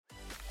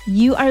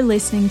You are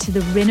listening to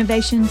the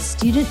Renovation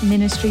Student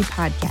Ministry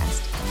Podcast.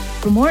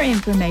 For more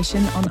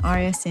information on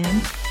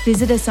RSM,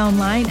 visit us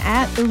online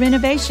at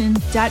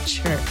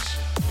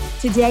therenovation.church.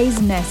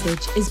 Today's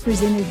message is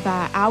presented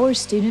by our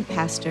student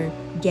pastor,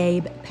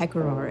 Gabe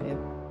Pecoraro.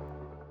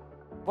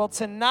 Well,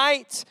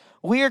 tonight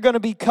we are going to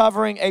be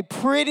covering a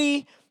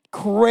pretty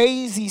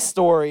crazy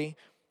story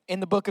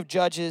in the book of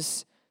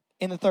Judges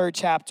in the 3rd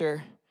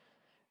chapter.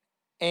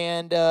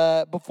 And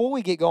before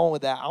we get going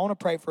with that, I want to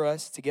pray for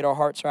us to get our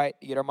hearts right,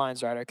 to get our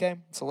minds right, okay?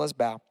 So let's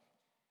bow.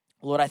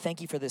 Lord, I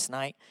thank you for this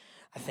night.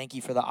 I thank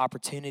you for the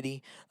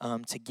opportunity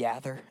to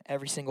gather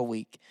every single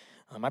week.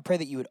 I pray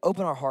that you would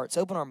open our hearts,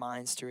 open our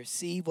minds to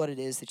receive what it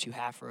is that you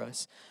have for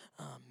us.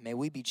 May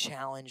we be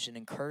challenged and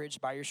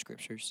encouraged by your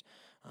scriptures.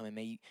 And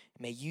may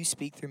you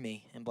speak through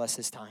me and bless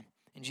this time.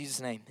 In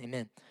Jesus' name,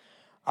 amen.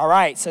 All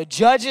right, so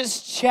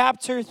Judges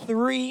chapter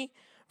 3,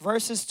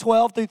 verses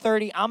 12 through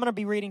 30. I'm going to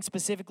be reading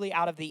specifically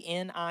out of the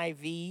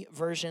NIV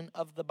version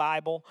of the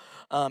Bible.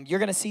 You're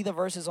going to see the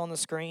verses on the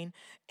screen.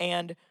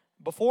 And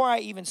before I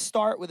even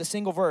start with a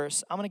single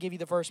verse, I'm going to give you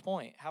the first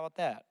point. How about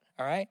that?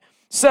 All right?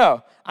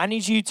 So I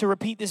need you to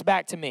repeat this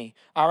back to me.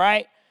 All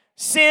right?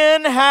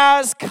 Sin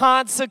has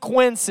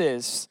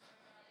consequences.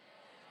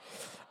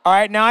 All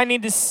right, now I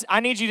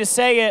need you to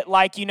say it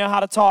like you know how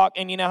to talk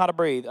and you know how to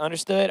breathe.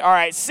 Understood? All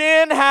right,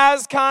 sin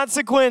has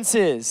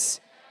consequences.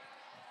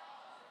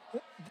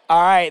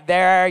 All right,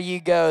 there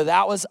you go.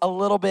 That was a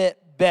little bit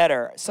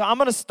better. So I'm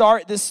going to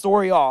start this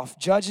story off.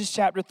 Judges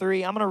chapter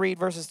 3, I'm going to read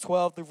verses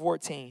 12 through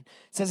 14. It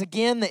says,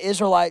 "Again, the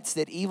Israelites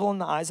did evil in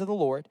the eyes of the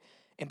Lord,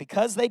 and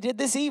because they did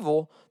this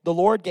evil, the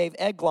Lord gave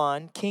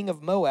Eglon, king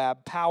of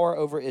Moab, power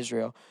over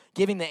Israel,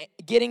 getting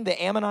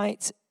the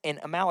Ammonites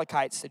and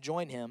Amalekites to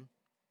join him.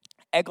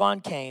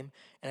 Eglon came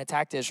and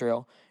attacked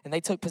Israel, and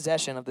they took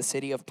possession of the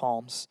city of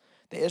palms.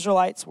 The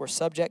Israelites were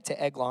subject to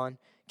Eglon,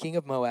 king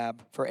of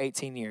Moab, for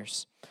 18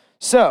 years.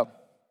 So,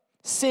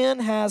 sin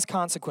has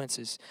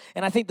consequences.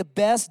 And I think the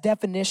best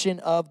definition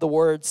of the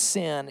word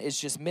sin is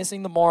just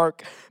missing the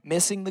mark,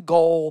 missing the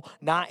goal,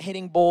 not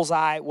hitting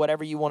bullseye,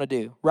 whatever you want to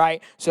do,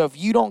 right? So if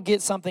you don't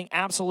get something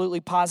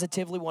absolutely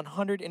positively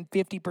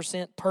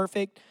 150%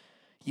 perfect,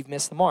 you've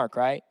missed the mark,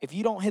 right? If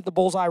you don't hit the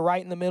bullseye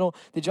right in the middle,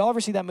 did y'all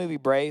ever see that movie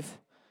Brave?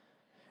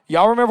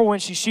 Y'all remember when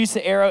she shoots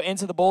the arrow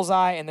into the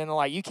bullseye and then they're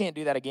like, you can't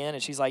do that again.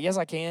 And she's like, yes,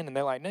 I can. And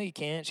they're like, no, you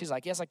can't. She's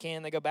like, yes, I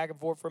can. They go back and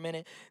forth for a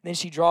minute. Then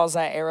she draws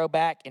that arrow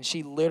back and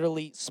she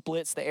literally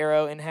splits the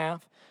arrow in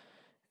half.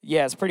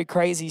 Yeah, it's a pretty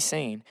crazy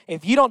scene.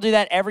 If you don't do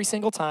that every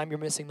single time, you're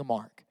missing the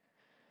mark.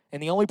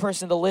 And the only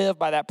person to live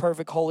by that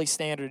perfect holy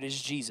standard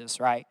is Jesus,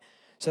 right?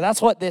 So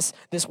that's what this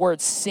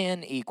word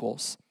sin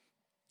equals.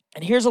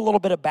 And here's a little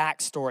bit of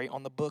backstory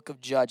on the book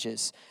of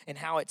Judges and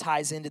how it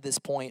ties into this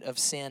point of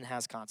sin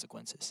has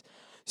consequences.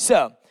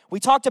 So, we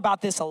talked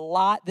about this a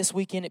lot this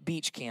weekend at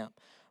Beach Camp,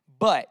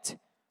 but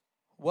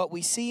what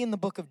we see in the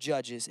book of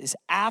Judges is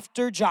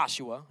after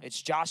Joshua,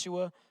 it's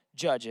Joshua,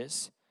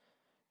 Judges,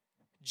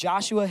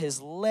 Joshua has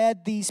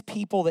led these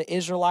people, the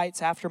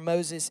Israelites, after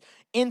Moses,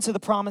 into the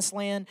promised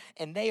land,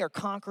 and they are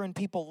conquering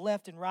people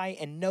left and right,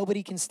 and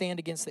nobody can stand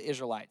against the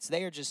Israelites.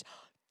 They are just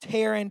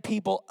tearing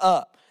people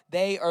up.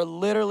 They are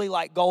literally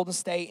like Golden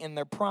State in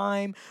their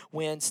prime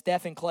when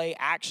Steph and Clay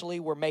actually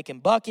were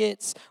making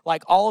buckets,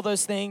 like all of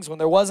those things, when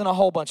there wasn't a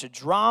whole bunch of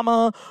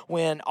drama,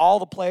 when all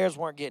the players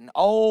weren't getting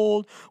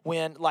old,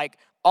 when like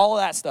all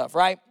of that stuff,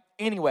 right?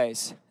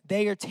 Anyways,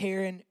 they are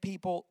tearing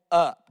people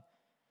up.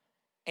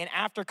 And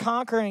after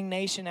conquering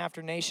nation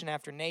after nation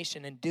after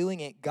nation and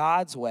doing it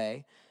God's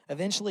way,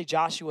 eventually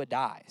Joshua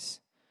dies.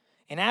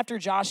 And after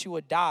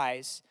Joshua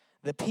dies,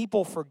 the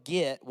people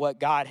forget what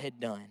God had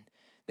done.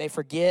 They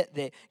forget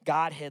that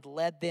God had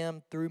led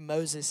them through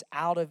Moses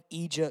out of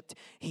Egypt.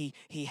 He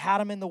had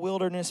them in the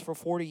wilderness for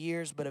 40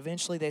 years, but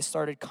eventually they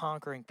started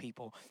conquering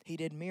people. He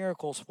did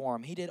miracles for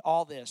them. He did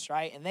all this,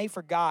 right? And they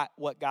forgot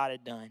what God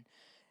had done.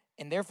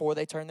 And therefore,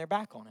 they turned their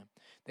back on him.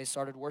 They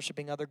started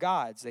worshiping other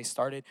gods. They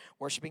started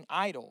worshiping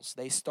idols.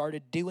 They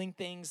started doing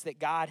things that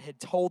God had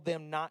told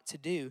them not to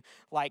do.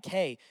 Like,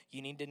 hey,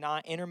 you need to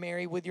not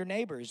intermarry with your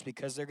neighbors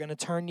because they're going to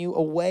turn you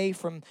away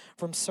from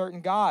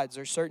certain gods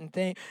or certain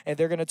things. And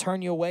they're going to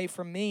turn you away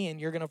from me and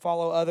you're going to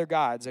follow other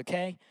gods,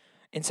 okay?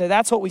 And so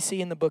that's what we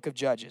see in the book of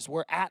Judges.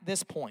 We're at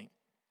this point.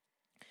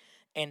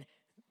 And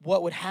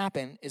what would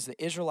happen is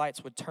the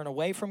Israelites would turn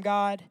away from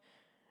God,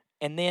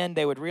 and then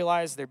they would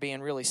realize they're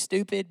being really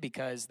stupid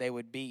because they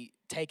would be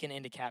taken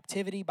into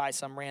captivity by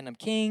some random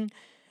king,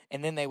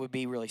 and then they would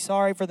be really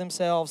sorry for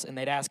themselves, and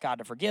they'd ask God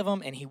to forgive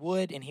them, and he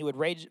would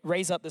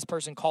raise up this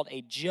person called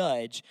a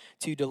judge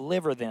to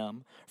deliver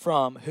them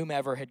from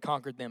whomever had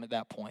conquered them at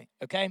that point,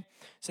 okay?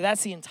 So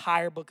that's the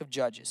entire book of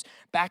Judges,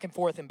 back and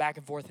forth and back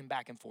and forth and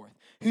back and forth.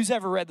 Who's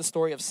ever read the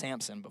story of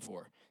Samson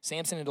before?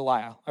 Samson and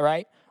Delilah, all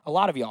right? A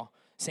lot of y'all.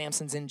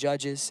 Samson's in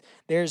Judges.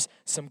 There's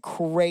some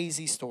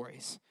crazy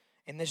stories.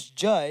 And this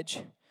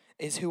judge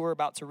is who we're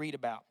about to read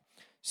about.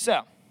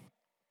 So,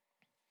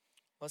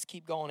 let's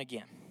keep going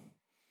again.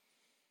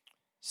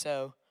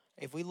 So,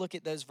 if we look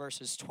at those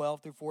verses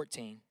 12 through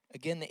 14,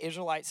 again, the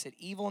Israelites did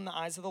evil in the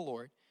eyes of the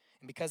Lord,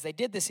 And because they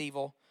did this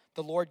evil,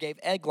 the Lord gave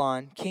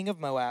Eglon, king of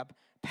Moab,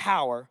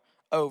 power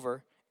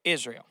over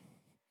Israel.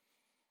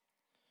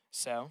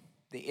 So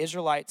the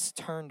Israelites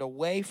turned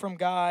away from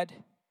God,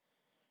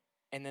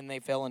 and then they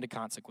fell into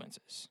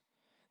consequences.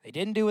 They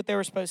didn't do what they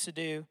were supposed to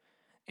do,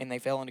 and they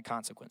fell into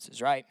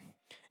consequences, right?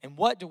 And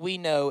what do we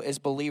know as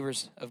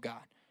believers of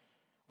God?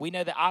 We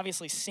know that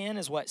obviously sin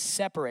is what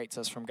separates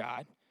us from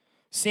God.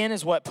 Sin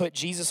is what put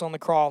Jesus on the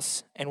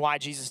cross and why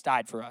Jesus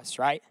died for us,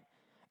 right?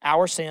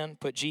 Our sin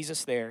put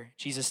Jesus there.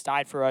 Jesus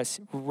died for us,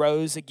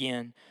 rose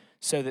again,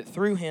 so that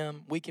through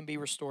him we can be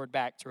restored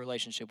back to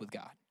relationship with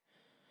God,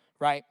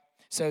 right?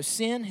 So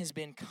sin has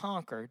been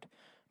conquered,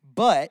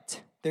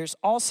 but there's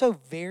also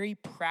very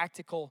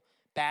practical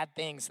bad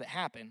things that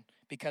happen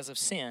because of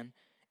sin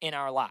in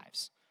our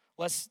lives.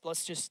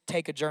 Let's just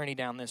take a journey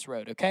down this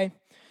road, okay?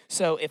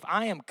 So if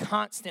I am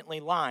constantly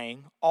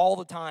lying all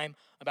the time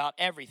about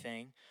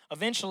everything,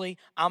 eventually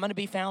I'm going to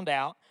be found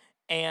out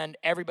and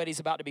everybody's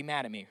about to be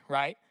mad at me,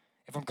 right?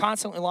 If I'm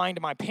constantly lying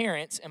to my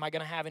parents, am I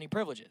going to have any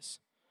privileges?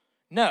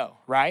 No,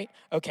 right?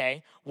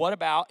 Okay, what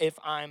about if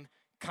I'm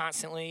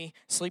constantly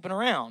sleeping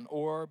around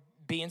or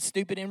being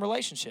stupid in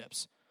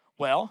relationships?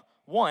 Well,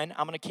 one,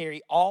 I'm going to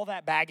carry all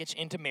that baggage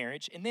into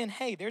marriage. And then,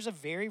 hey, there's a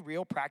very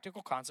real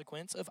practical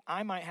consequence of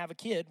I might have a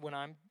kid when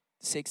I'm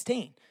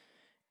 16.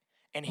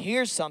 And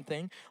here's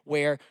something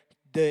where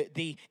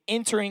the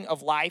entering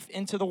of life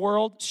into the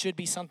world should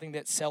be something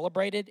that's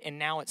celebrated, and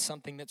now it's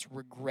something that's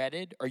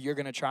regretted, or you're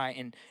going to try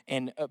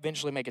and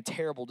eventually make a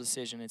terrible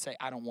decision and say,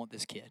 I don't want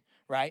this kid,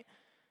 right?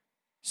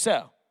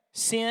 So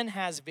sin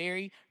has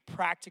very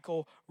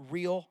practical,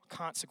 real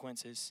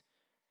consequences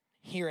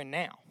here and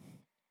now.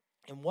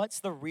 And what's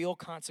the real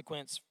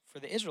consequence for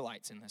the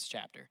Israelites in this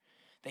chapter?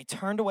 They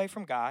turned away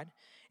from God,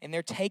 and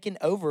they're taken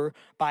over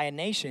by a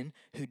nation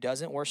who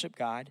doesn't worship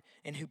God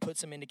and who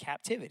puts them into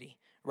captivity,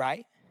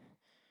 right?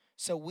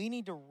 So we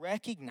need to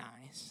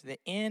recognize that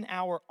in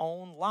our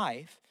own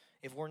life,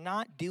 if we're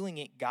not doing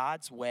it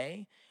God's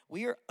way,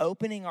 we are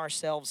opening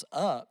ourselves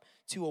up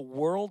to a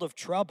world of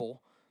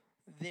trouble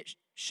that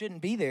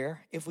shouldn't be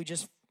there if we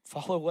just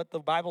follow what the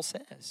Bible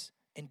says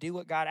and do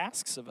what God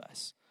asks of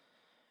us.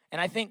 And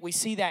I think we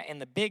see that in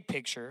the big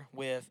picture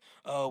with,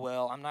 oh,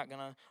 well, I'm not going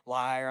to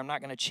lie, or I'm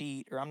not going to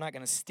cheat, or I'm not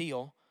going to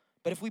steal.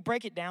 But if we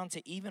break it down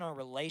to even our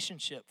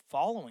relationship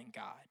following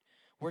God,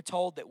 we're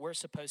told that we're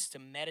supposed to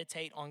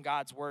meditate on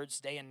God's words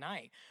day and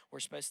night. We're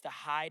supposed to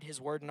hide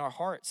his word in our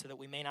hearts so that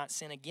we may not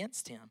sin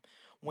against him.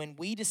 When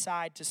we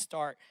decide to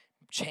start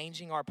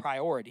changing our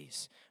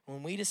priorities,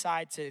 when we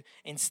decide to,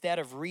 instead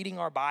of reading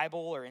our Bible,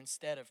 or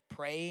instead of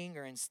praying,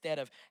 or instead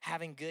of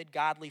having good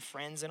godly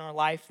friends in our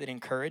life that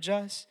encourage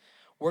us,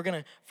 we're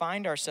going to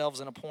find ourselves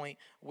in a point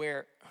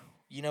where,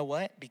 you know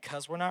what,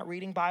 because we're not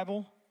reading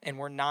Bible and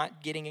we're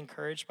not getting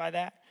encouraged by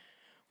that,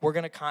 we're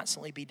going to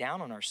constantly be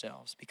down on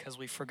ourselves because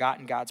we've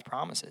forgotten God's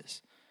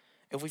promises.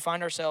 If we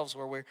find ourselves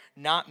where we're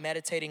not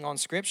meditating on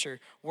Scripture,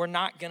 we're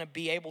not going to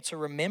be able to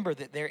remember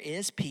that there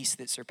is peace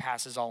that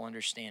surpasses all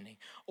understanding,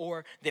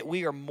 or that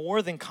we are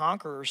more than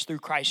conquerors through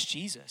Christ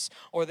Jesus,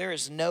 or there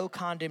is no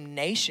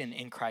condemnation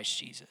in Christ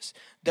Jesus.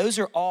 Those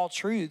are all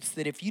truths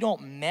that if you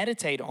don't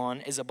meditate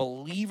on as a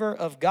believer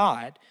of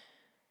God,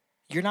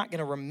 you're not going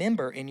to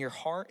remember in your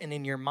heart and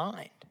in your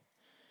mind.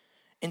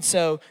 And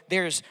so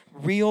there's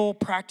real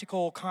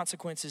practical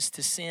consequences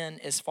to sin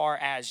as far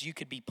as you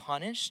could be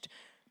punished,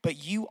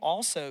 but you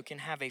also can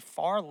have a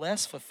far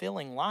less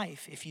fulfilling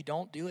life if you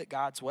don't do it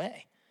God's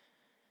way.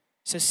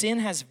 So sin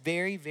has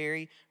very,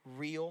 very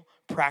real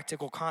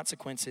practical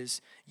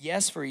consequences.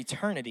 Yes, for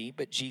eternity,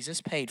 but Jesus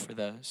paid for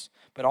those.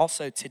 But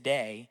also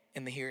today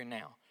in the here and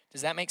now.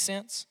 Does that make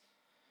sense?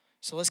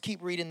 So let's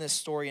keep reading this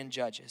story in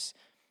Judges.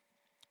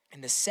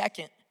 And the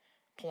second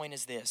point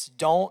is this: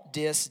 don't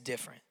diss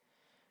different.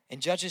 In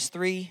Judges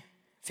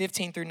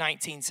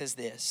 3:15-19 says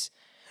this: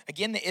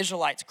 Again, the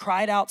Israelites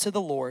cried out to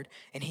the Lord,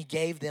 and he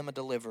gave them a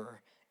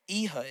deliverer,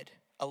 Ehud,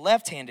 a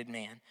left-handed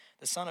man,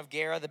 the son of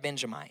Gera the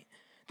Benjamite.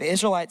 The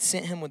Israelites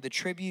sent him with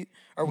tribute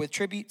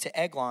to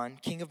Eglon,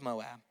 king of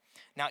Moab.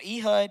 Now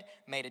Ehud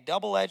made a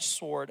double-edged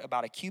sword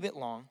about a cubit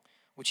long,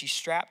 which he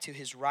strapped to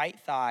his right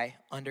thigh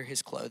under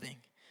his clothing.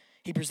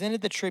 He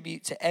presented the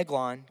tribute to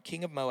Eglon,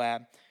 king of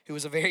Moab, who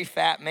was a very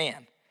fat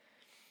man.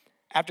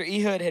 After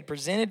Ehud had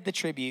presented the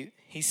tribute,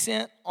 he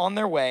sent on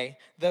their way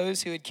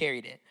those who had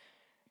carried it.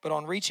 But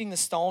on reaching the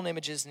stone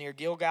images near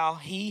Gilgal,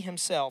 he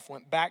himself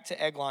went back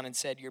to Eglon and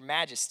said, Your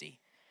Majesty,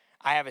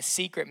 I have a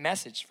secret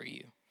message for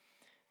you.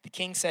 The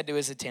king said to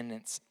his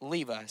attendants,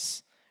 Leave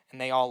us.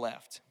 And they all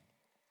left.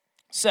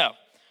 So,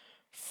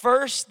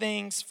 first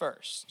things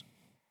first,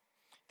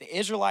 the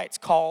Israelites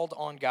called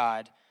on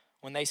God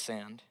when they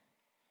sinned,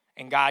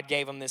 and God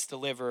gave them this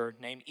deliverer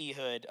named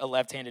Ehud, a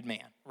left-handed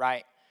man,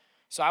 right?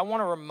 So I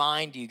want to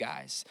remind you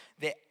guys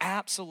that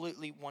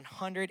absolutely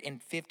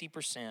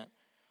 150%,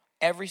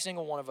 every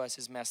single one of us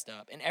is messed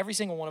up, and every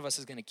single one of us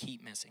is going to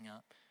keep messing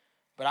up.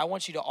 But I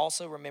want you to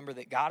also remember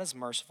that God is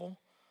merciful,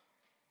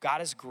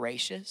 God is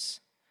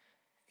gracious,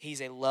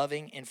 he's a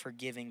loving and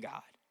forgiving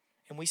God.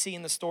 And we see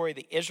in the story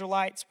the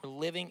Israelites were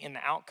living in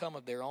the outcome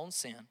of their own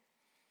sin.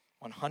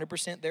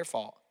 100% their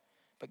fault.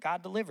 But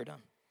God delivered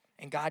them,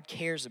 and God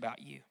cares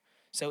about you.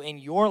 So in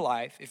your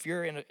life, if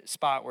you're in a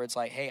spot where it's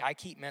like, hey, I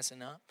keep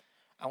messing up,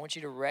 I want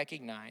you to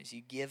recognize,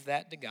 you give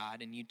that to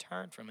God and you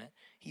turn from it.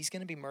 He's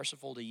going to be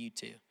merciful to you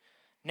too.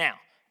 Now,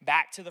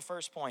 back to the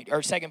first point,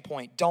 or second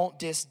point, don't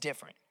diss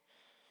different.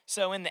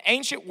 So in the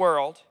ancient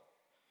world,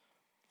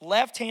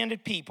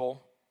 left-handed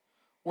people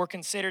were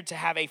considered to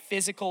have a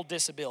physical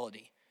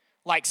disability,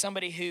 like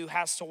somebody who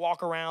has to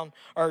walk around,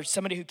 or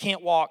somebody who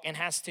can't walk and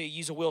has to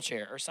use a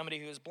wheelchair, or somebody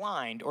who is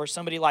blind, or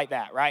somebody like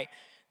that, right?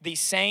 The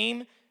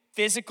same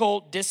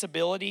physical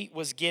disability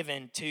was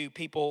given to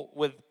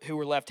people who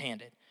were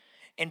left-handed.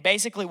 And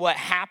basically what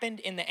happened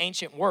in the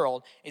ancient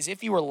world is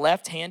if you were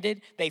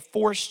left-handed, they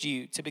forced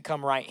you to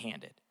become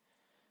right-handed.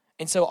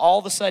 And so all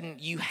of a sudden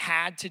you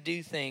had to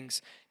do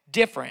things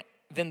different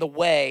than the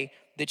way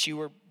that you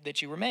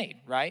were made,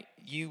 right?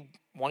 You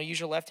want to use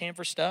your left hand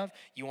for stuff.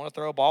 You want to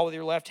throw a ball with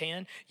your left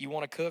hand. You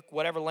want to cook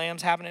whatever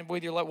lamb's happening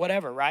with your left,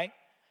 whatever, right?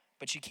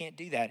 But you can't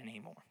do that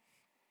anymore.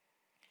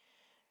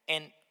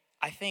 And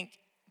I think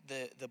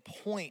the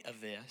point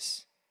of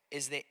this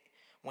is that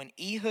when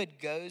Ehud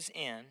goes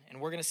in, and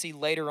we're going to see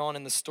later on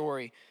in the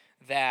story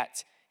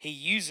that he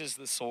uses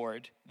the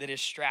sword that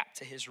is strapped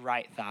to his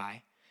right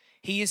thigh,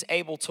 he is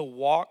able to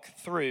walk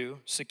through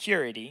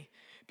security,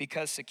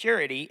 because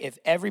security, if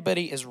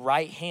everybody is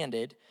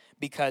right-handed,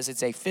 because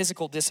it's a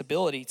physical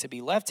disability to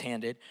be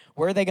left-handed,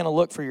 where are they going to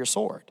look for your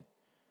sword?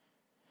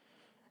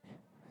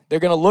 They're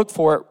going to look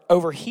for it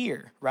over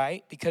here,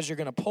 right? Because you're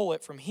going to pull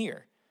it from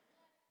here.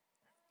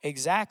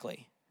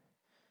 Exactly.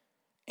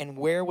 And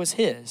where was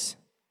his?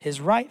 His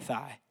right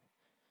thigh.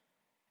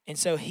 And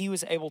so he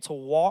was able to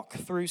walk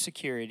through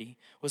security,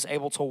 was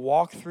able to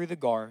walk through the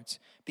guards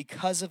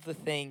because of the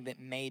thing that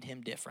made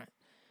him different,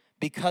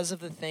 because of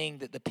the thing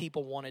that the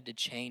people wanted to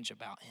change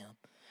about him.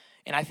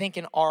 And I think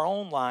in our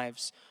own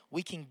lives,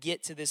 we can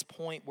get to this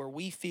point where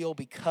we feel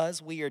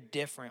because we are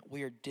different,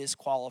 we are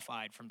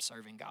disqualified from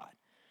serving God.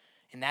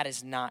 And that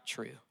is not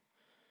true.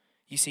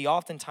 You see,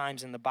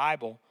 oftentimes in the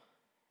Bible,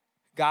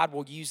 God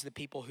will use the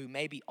people who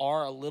maybe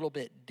are a little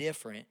bit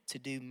different to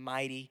do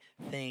mighty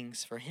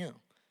things for him.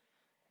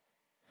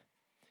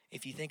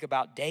 If you think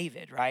about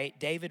David, right?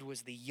 David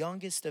was the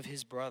youngest of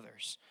his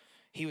brothers.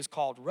 He was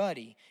called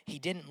ruddy. He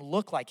didn't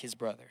look like his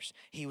brothers.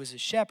 He was a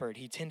shepherd.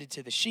 He tended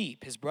to the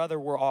sheep. His brother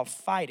were off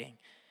fighting.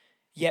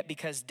 Yet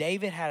because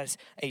David had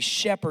a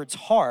shepherd's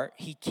heart,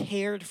 he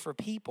cared for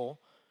people,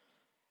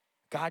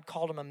 God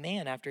called him a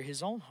man after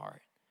his own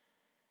heart.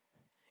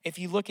 If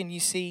you look and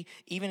you see,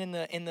 even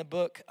in the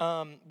book,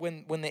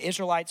 when the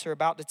Israelites are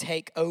about to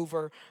take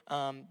over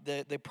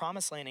the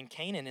promised land in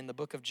Canaan in the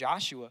book of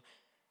Joshua,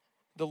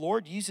 the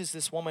Lord uses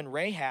this woman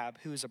Rahab,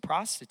 who is a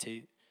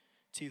prostitute,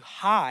 to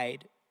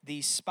hide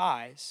these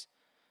spies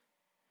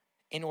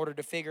in order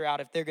to figure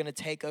out if they're going to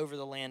take over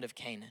the land of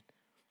Canaan.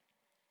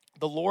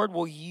 The Lord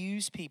will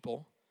use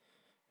people,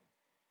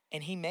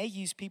 and he may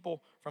use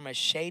people from a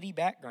shady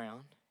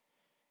background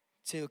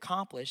to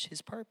accomplish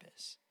his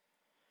purpose.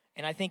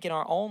 And I think in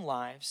our own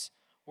lives,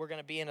 we're going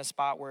to be in a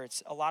spot where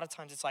it's a lot of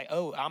times it's like,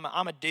 oh,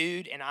 I'm a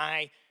dude and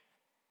I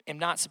am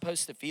not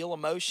supposed to feel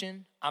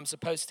emotion. I'm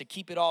supposed to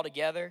keep it all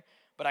together,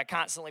 but I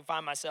constantly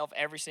find myself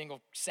every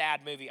single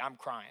sad movie, I'm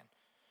crying.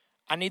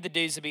 I need the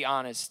dudes to be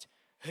honest.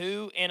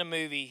 Who in a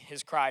movie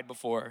has cried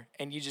before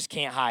and you just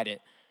can't hide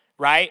it,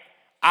 right?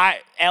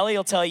 Ellie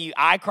will tell you,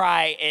 I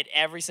cry at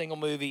every single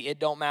movie. It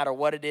don't matter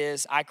what it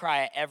is. I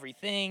cry at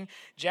everything.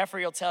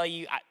 Jeffrey will tell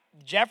you,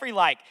 Jeffrey,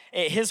 like,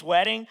 at his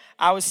wedding,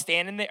 I was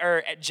standing there,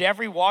 or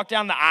Jeffrey walked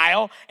down the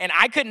aisle, and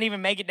I couldn't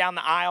even make it down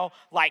the aisle.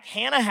 Like,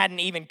 Hannah hadn't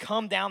even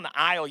come down the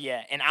aisle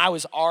yet, and I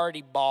was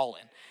already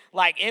bawling.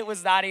 Like, it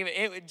was not even,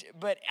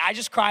 but I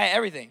just cry at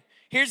everything.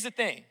 Here's the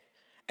thing.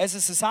 As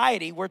a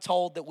society, we're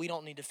told that we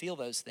don't need to feel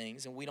those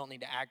things, and we don't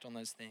need to act on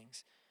those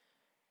things.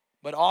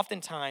 But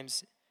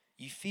oftentimes,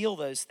 you feel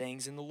those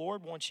things, and the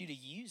Lord wants you to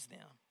use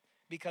them.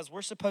 Because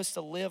we're supposed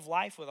to live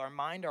life with our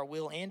mind, our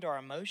will, and our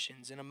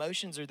emotions. And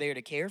emotions are there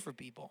to care for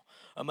people.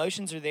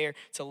 Emotions are there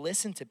to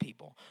listen to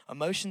people.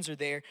 Emotions are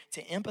there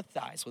to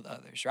empathize with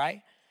others,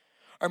 right?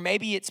 Or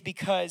maybe it's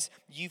because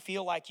you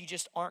feel like you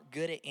just aren't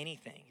good at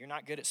anything. You're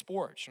not good at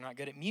sports. You're not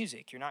good at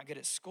music. You're not good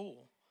at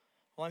school.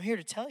 Well, I'm here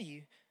to tell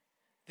you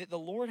that the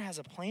Lord has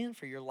a plan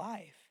for your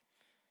life.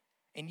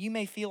 And you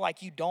may feel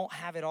like you don't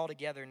have it all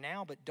together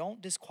now, but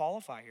don't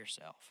disqualify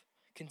yourself.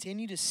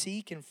 Continue to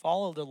seek and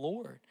follow the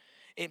Lord.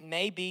 It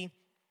may be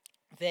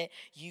that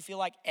you feel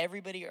like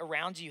everybody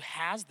around you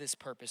has this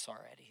purpose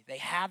already. They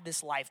have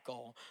this life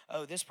goal.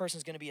 Oh, this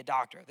person's going to be a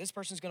doctor. This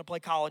person's going to play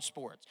college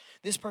sports.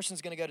 This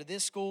person's going to go to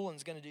this school and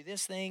is going to do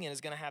this thing and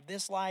is going to have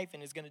this life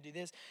and is going to do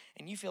this.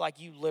 And you feel like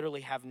you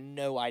literally have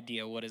no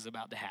idea what is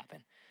about to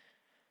happen.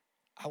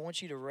 I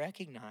want you to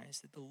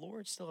recognize that the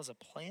Lord still has a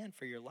plan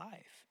for your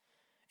life.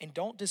 And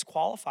don't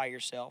disqualify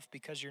yourself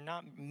because you're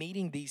not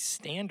meeting these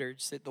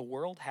standards that the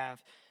world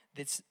have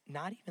that's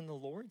not even the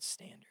Lord's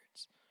standards.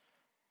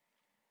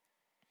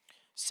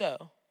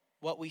 So,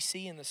 what we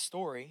see in the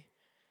story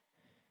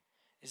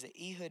is that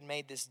Ehud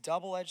made this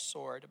double-edged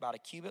sword about a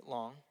cubit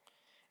long,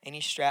 and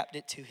he strapped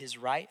it to his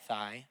right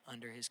thigh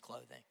under his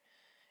clothing.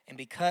 And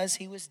because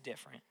he was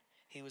different,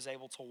 he was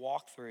able to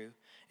walk through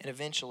and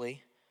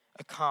eventually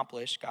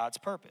accomplish God's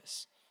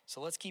purpose. So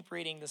let's keep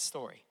reading this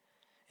story.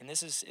 And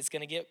it's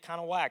going to get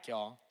kind of whack,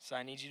 y'all, so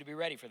I need you to be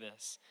ready for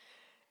this.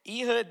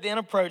 Ehud then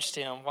approached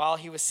him while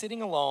he was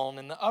sitting alone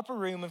in the upper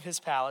room of his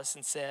palace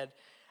and said,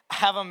 "I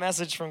have a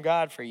message from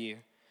God for you."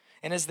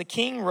 And as the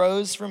king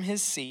rose from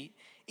his seat,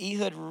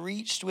 Ehud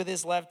reached with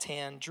his left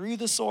hand, drew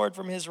the sword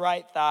from his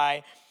right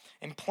thigh,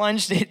 and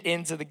plunged it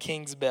into the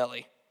king's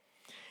belly.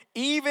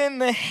 Even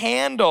the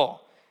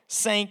handle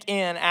sank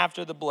in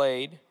after the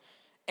blade,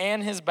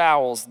 and his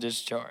bowels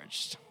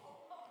discharged.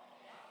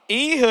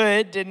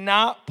 Ehud did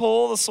not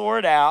pull the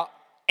sword out,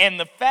 and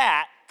the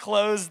fat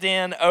closed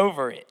in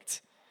over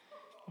it.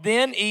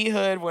 Then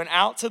Ehud went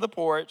out to the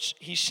porch.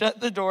 He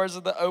shut the doors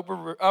of the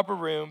upper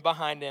room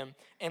behind him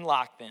and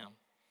locked them.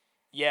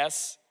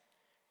 Yes,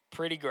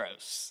 pretty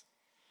gross.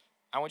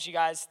 I want you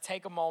guys to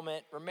take a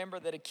moment. Remember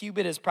that a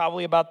cubit is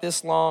probably about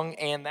this long,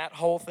 and that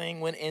whole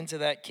thing went into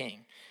that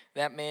king.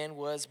 That man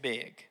was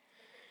big.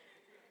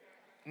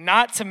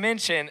 Not to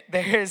mention,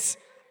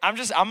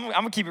 I'm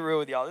gonna keep it real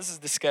with y'all. This is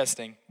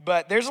disgusting.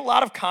 But there's a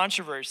lot of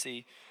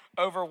controversy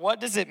over what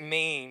does it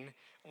mean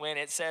when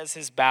it says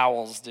his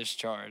bowels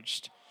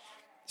discharged.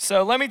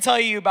 So let me tell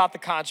you about the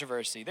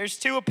controversy. There's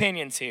two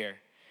opinions here.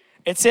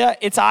 It's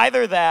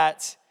either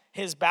that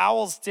his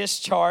bowels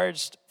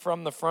discharged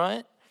from the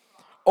front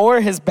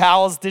or his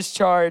bowels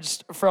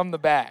discharged from the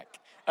back,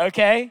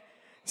 okay?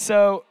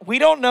 So we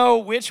don't know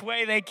which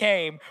way they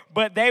came,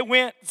 but they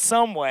went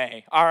some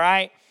way, all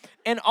right?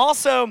 And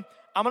also,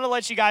 I'm going to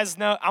let you guys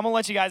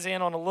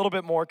in on a little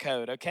bit more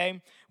code,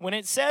 okay? When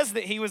it says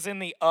that he was in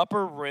the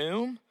upper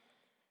room,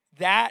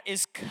 that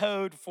is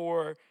code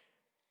for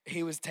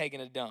he was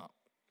taking a dump.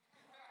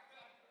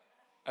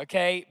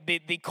 Okay?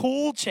 The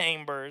cool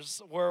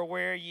chambers were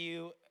where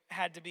you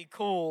had to be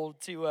cool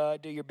to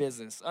do your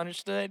business.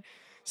 Understood?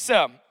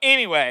 So,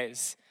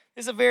 anyways,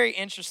 this is a very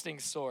interesting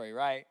story,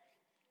 right?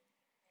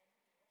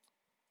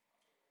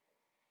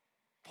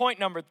 Point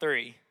number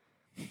 3.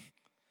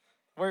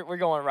 We're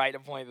going right to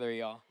point 3,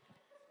 y'all.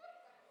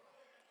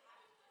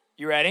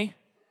 You ready?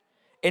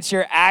 It's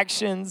your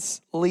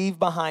actions leave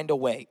behind a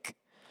wake.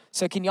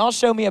 So can y'all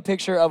show me a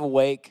picture of a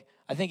wake?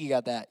 I think you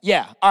got that.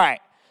 Yeah, all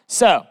right.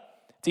 So,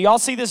 do y'all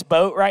see this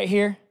boat right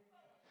here?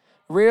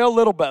 Real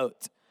little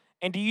boat.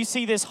 And do you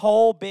see this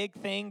whole big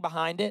thing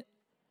behind it?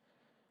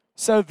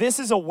 So this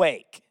is a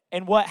wake.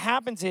 And what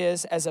happens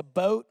is, as a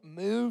boat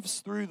moves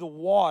through the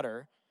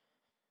water,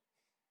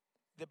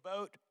 the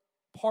boat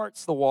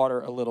parts the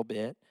water a little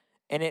bit,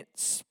 and it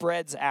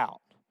spreads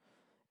out.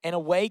 And a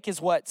wake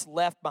is what's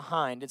left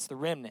behind. It's the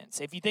remnants.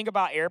 If you think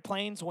about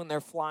airplanes when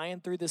they're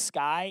flying through the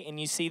sky and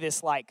you see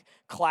this like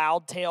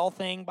cloud tail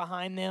thing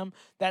behind them,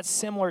 that's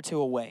similar to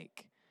a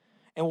wake.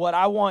 And what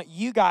I want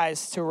you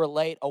guys to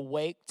relate a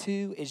wake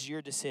to is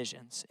your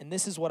decisions. And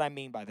this is what I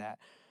mean by that.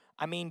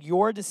 I mean,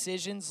 your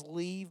decisions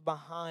leave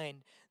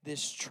behind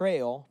this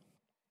trail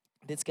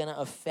that's going to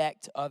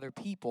affect other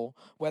people,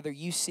 whether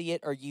you see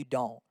it or you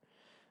don't.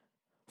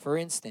 For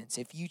instance,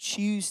 if you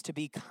choose to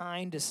be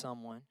kind to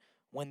someone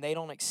when they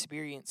don't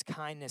experience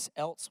kindness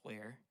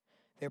elsewhere,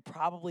 they're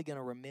probably going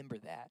to remember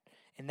that.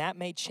 And that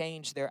may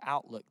change their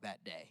outlook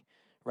that day,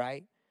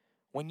 right?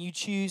 When you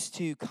choose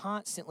to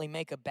constantly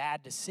make a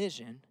bad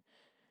decision,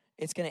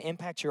 it's going to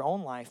impact your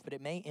own life, but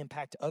it may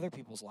impact other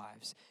people's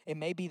lives. It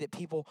may be that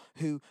people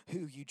who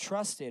you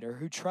trusted or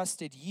who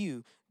trusted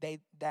you,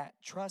 that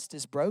trust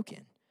is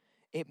broken.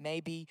 It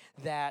may be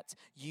that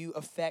you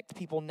affect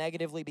people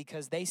negatively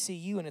because they see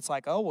you and it's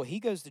like, oh, well, he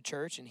goes to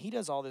church and he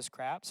does all this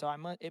crap, so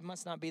it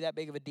must not be that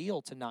big of a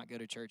deal to not go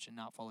to church and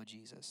not follow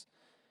Jesus.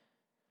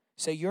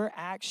 So your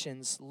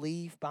actions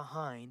leave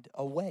behind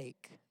a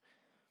wake.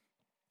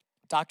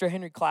 Dr.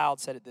 Henry Cloud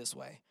said it this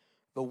way: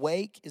 the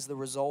wake is the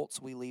results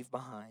we leave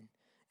behind.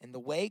 And the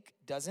wake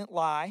doesn't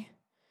lie,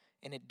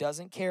 and it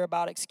doesn't care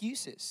about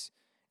excuses.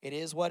 It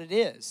is what it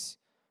is.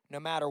 No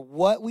matter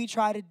what we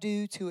try to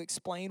do to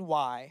explain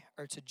why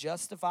or to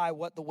justify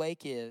what the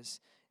wake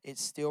is, it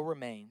still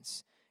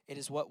remains. It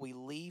is what we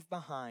leave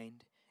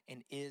behind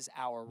and is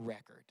our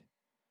record.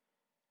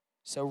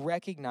 So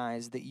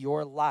recognize that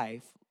your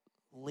life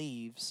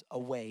leaves a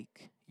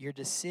wake. Your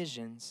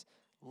decisions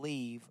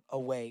leave a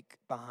wake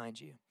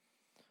behind you.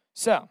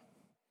 So,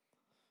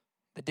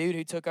 the dude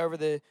who took over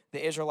the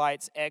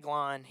Israelites,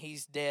 Eglon,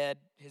 he's dead.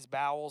 His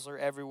bowels are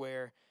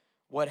everywhere.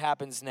 What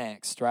happens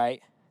next,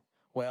 right?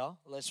 Well,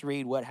 let's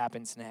read what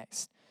happens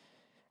next.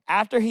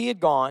 After he had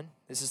gone,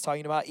 this is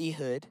talking about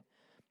Ehud,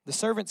 the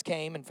servants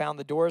came and found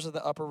the doors of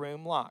the upper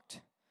room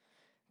locked.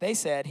 They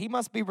said, he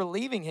must be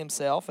relieving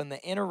himself in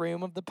the inner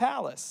room of the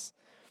palace.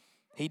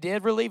 He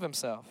did relieve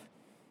himself.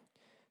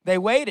 They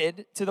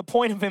waited to the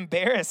point of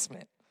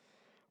embarrassment.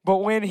 But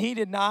when he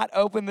did not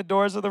open the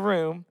doors of the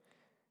room,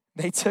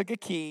 they took a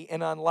key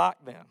and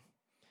unlocked them.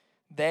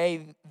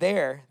 They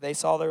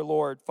saw their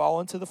Lord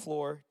fallen to the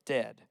floor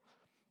dead.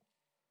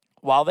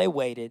 While they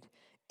waited,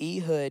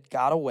 Ehud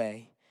got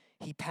away.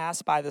 He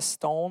passed by the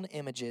stone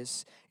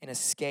images and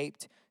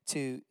escaped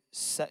to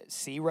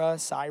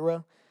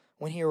Sirah.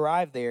 When he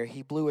arrived there,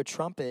 he blew a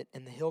trumpet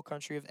in the hill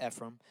country of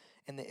Ephraim,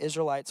 and the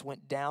Israelites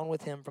went down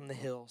with him from the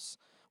hills,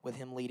 with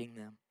him leading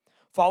them.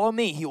 "Follow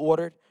me," he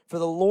ordered, "for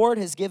the Lord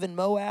has given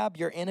Moab,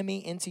 your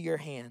enemy, into your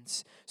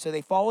hands." So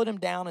they followed him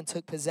down and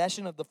took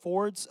possession of the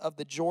fords of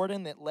the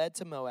Jordan that led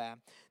to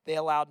Moab. They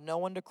allowed no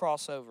one to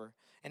cross over.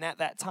 And at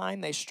that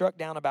time they struck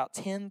down about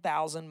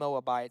 10,000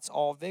 Moabites,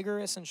 all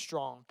vigorous and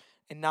strong,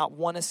 and not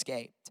one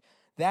escaped.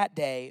 That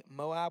day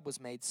Moab was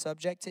made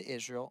subject to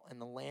Israel,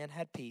 and the land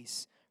had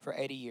peace for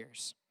 80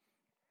 years.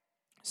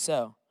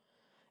 So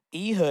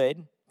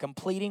Ehud,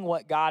 completing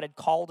what God had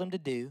called him to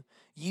do,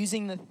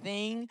 using the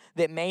thing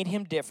that made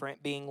him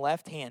different, being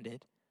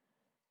left-handed,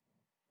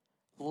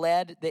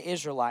 led the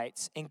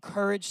Israelites,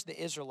 encouraged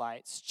the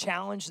Israelites,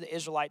 challenged the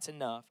Israelites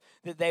enough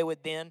that they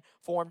would then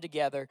form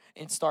together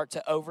and start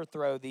to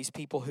overthrow these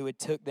people who had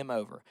took them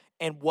over.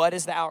 And what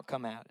is the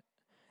outcome of it?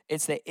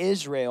 It's that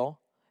Israel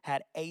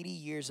had 80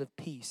 years of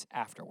peace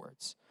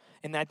afterwards.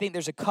 And I think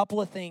there's a couple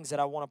of things that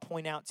I want to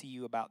point out to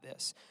you about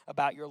this,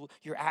 about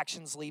your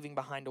actions leaving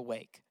behind a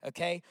wake,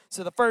 okay?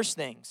 So the first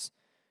things,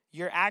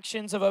 your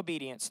actions of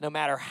obedience, no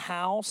matter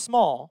how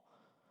small,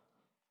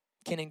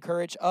 can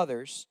encourage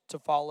others to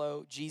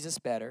follow Jesus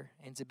better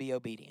and to be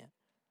obedient.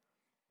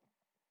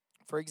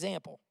 For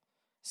example,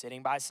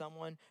 sitting by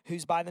someone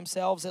who's by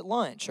themselves at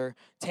lunch, or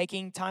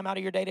taking time out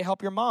of your day to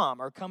help your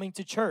mom, or coming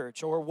to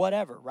church, or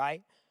whatever,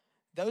 right?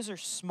 Those are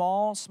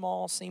small,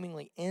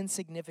 seemingly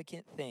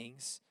insignificant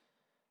things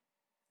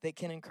that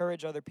can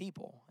encourage other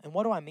people. And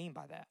what do I mean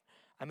by that?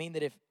 I mean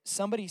that if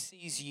somebody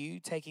sees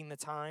you taking the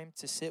time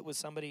to sit with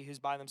somebody who's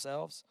by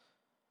themselves,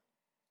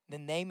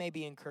 then they may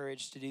be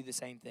encouraged to do the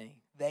same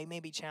thing. They may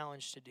be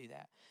challenged to do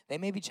that. They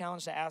may be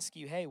challenged to ask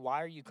you, hey,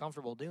 why are you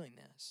comfortable doing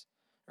this?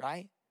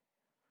 Right?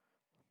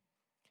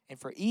 And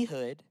for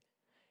Ehud,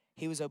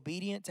 he was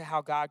obedient to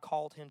how God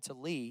called him to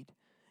lead.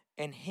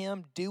 And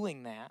him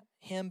doing that,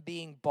 him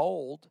being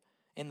bold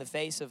in the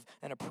face of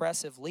an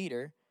oppressive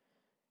leader,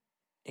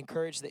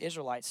 encouraged the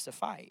Israelites to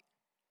fight.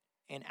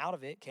 And out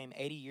of it came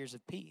 80 years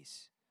of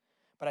peace.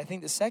 But I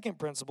think the second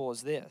principle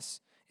is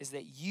this, is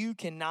that you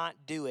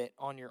cannot do it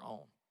on your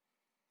own.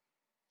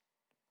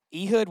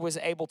 Ehud was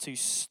able to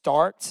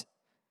start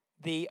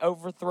the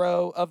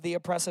overthrow of the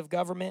oppressive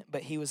government,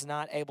 but he was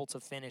not able to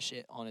finish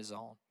it on his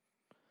own.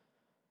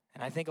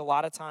 And I think a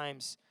lot of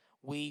times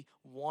we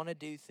want to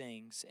do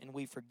things and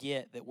we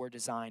forget that we're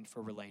designed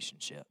for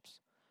relationships.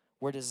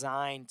 We're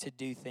designed to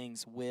do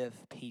things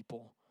with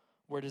people.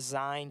 We're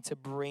designed to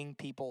bring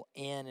people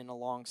in and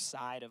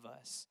alongside of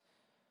us.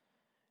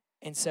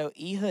 And so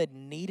Ehud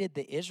needed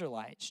the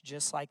Israelites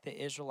just like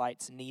the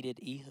Israelites needed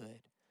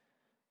Ehud.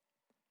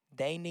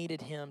 They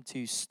needed him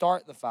to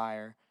start the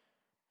fire,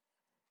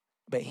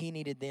 but he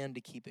needed them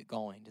to keep it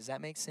going. Does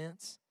that make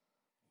sense?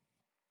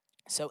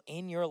 So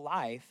in your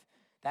life,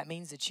 that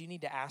means that you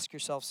need to ask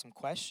yourself some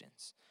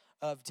questions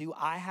of, do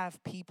I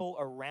have people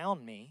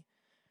around me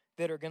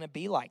that are going to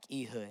be like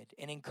Ehud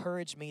and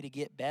encourage me to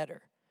get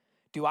better?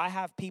 Do I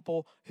have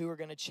people who are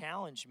going to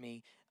challenge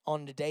me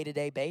on a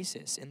day-to-day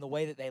basis in the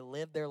way that they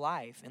live their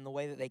life, in the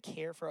way that they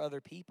care for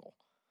other people?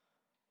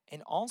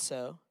 And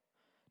also,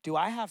 do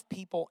I have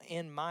people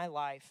in my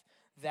life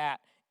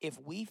that if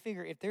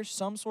there's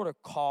some sort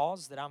of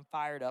cause that I'm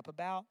fired up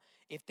about,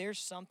 if there's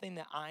something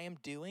that I am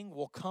doing,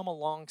 will come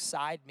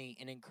alongside me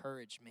and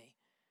encourage me?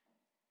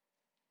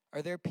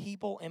 Are there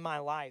people in my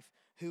life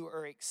who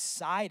are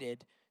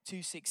excited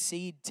to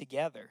succeed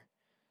together?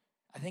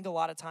 I think a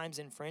lot of times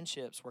in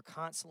friendships, we're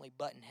constantly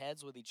butting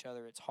heads with each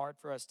other. It's hard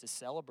for us to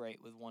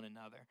celebrate with one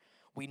another.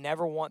 We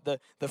never want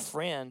the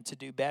friend to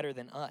do better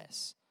than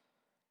us.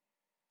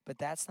 But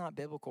that's not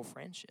biblical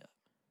friendship.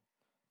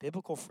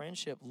 Biblical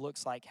friendship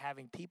looks like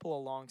having people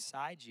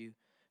alongside you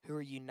who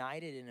are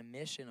united in a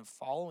mission of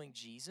following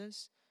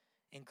Jesus,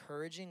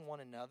 encouraging one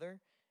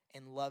another,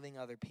 and loving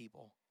other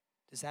people.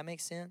 Does that make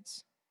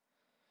sense?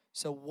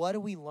 So what do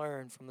we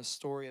learn from the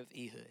story of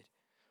Ehud?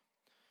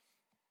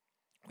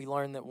 We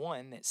learn that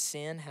that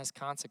sin has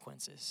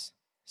consequences.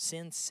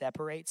 Sin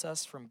separates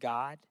us from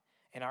God,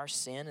 and our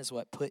sin is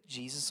what put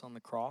Jesus on the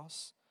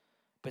cross.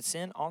 But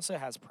sin also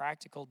has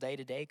practical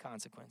day-to-day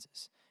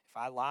consequences. If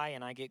I lie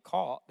and I get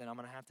caught, then I'm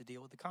going to have to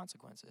deal with the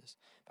consequences.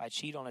 If I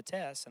cheat on a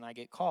test and I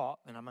get caught,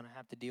 then I'm going to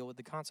have to deal with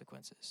the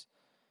consequences.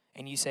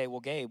 And you say, well,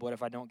 Gabe, what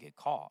if I don't get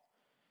caught?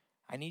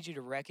 I need you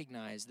to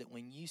recognize that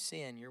when you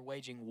sin, you're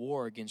waging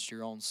war against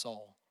your own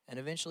soul. And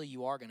eventually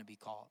you are going to be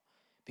caught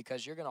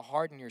because you're going to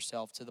harden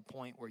yourself to the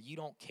point where you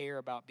don't care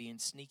about being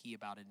sneaky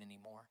about it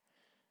anymore.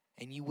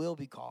 And you will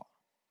be caught.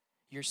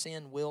 Your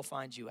sin will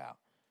find you out.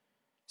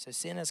 So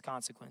sin has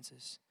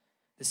consequences.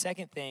 The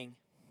second thing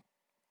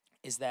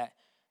is that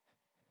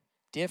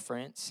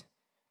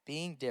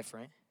being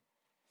different,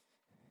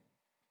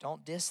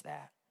 don't diss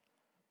that.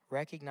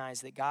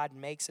 Recognize that God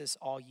makes us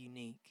all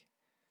unique.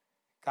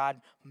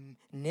 God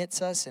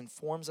knits us and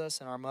forms us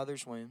in our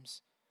mother's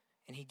wombs,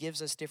 and he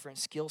gives us different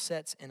skill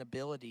sets and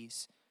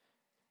abilities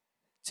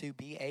to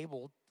be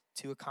able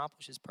to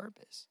accomplish his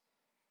purpose.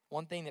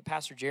 one thing that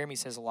Pastor Jeremy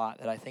says a lot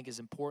that I think is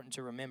important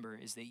to remember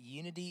is that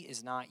unity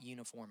is not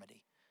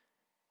uniformity.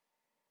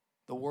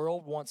 The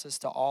world wants us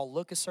to all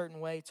look a certain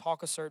way,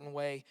 talk a certain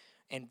way,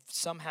 and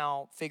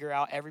somehow figure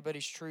out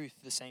everybody's truth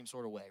the same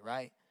sort of way,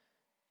 right?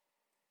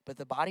 But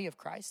the body of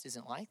Christ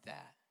isn't like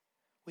that.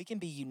 We can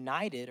be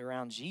united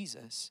around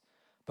Jesus,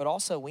 but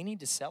also we need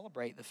to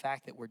celebrate the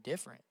fact that we're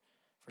different.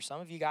 For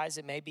some of you guys,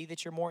 it may be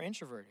that you're more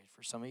introverted.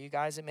 For some of you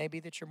guys, it may be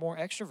that you're more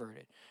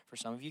extroverted. For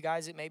some of you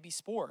guys, it may be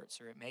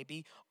sports, or it may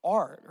be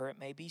art, or it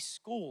may be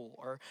school,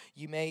 or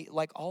you may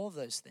like all of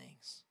those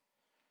things.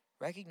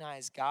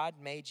 Recognize God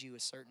made you a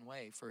certain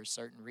way for a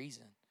certain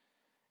reason.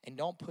 And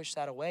don't push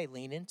that away,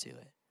 lean into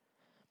it.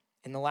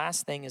 And the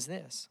last thing is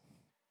this,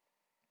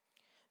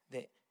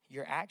 that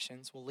your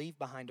actions will leave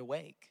behind a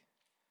wake.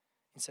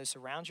 And so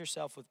surround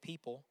yourself with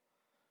people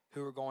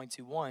who are going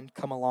to, one,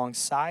 come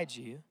alongside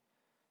you,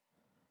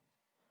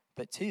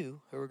 but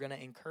two, who are going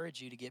to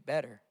encourage you to get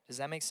better. Does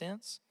that make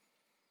sense?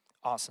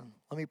 Awesome.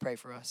 Let me pray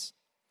for us.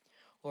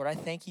 Lord, I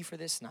thank you for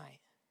this night.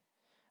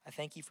 I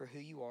thank you for who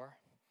you are,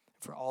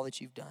 for all that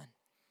you've done.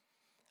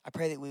 I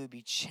pray that we would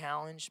be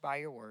challenged by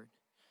your word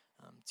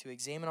to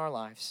examine our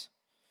lives,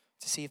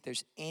 to see if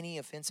there's any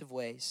offensive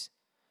ways,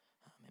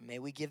 and may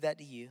we give that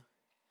to you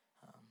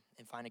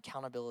and find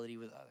accountability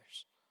with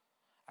others.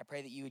 I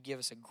pray that you would give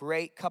us a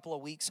great couple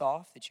of weeks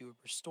off, that you would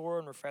restore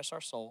and refresh our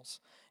souls,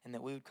 and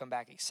that we would come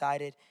back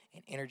excited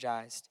and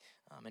energized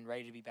and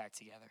ready to be back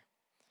together.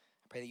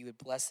 I pray that you would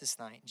bless this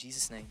night. In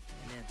Jesus' name,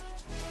 amen.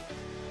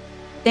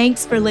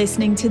 Thanks for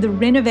listening to the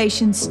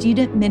Renovation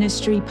Student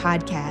Ministry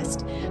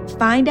Podcast.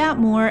 Find out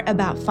more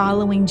about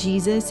following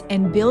Jesus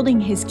and building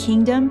his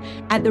kingdom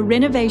at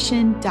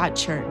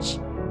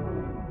therenovation.church.